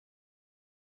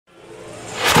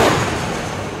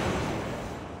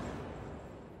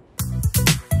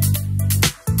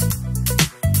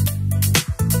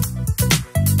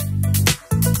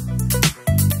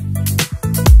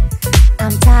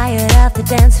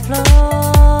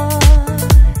floor.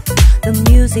 The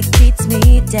music beats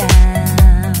me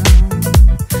down.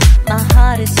 My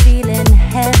heart is feeling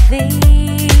heavy.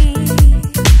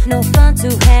 No fun to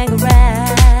hang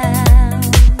around.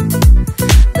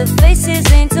 The faces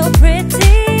ain't so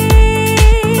pretty.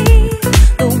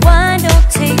 The wine don't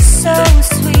taste so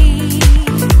sweet.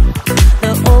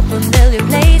 The old familiar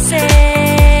places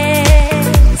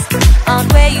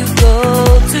aren't where you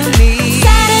go to meet.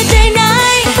 Saturday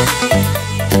night,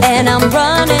 and I'm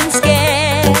running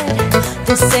scared.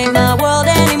 This ain't my world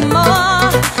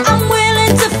anymore. I'm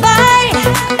willing to fight.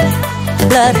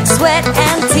 Blood, sweat,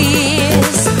 and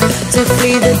tears to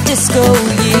flee the disco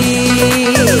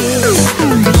years.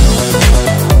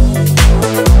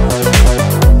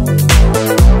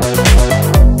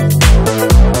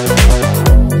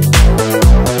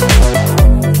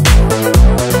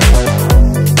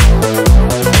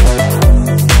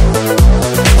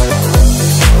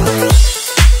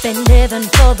 Been living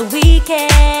for the weekend,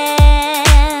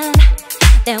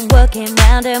 then working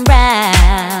round and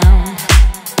round.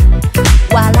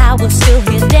 While I was still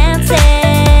here dancing,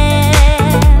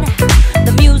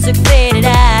 the music faded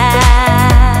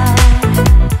out.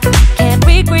 Can't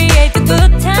recreate the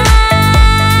good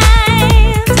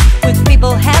times with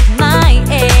people half my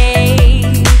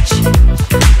age.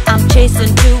 I'm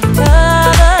chasing to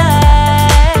recover,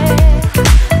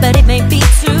 but it may be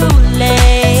too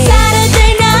late.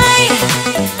 Saturday night,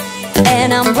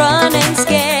 and I'm running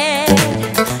scared.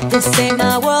 This ain't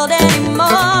my world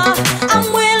anymore. I'm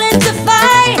willing to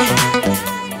fight.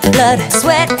 Blood,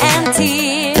 sweat, and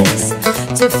tears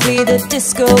to flee the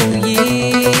disco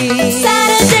years.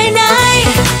 Saturday night,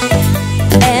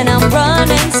 and I'm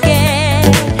running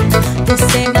scared.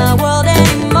 This ain't my world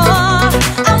anymore.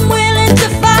 I'm willing to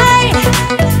fight.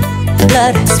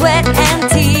 Blood, sweat, and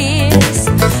tears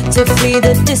to flee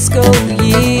the disco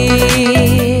years.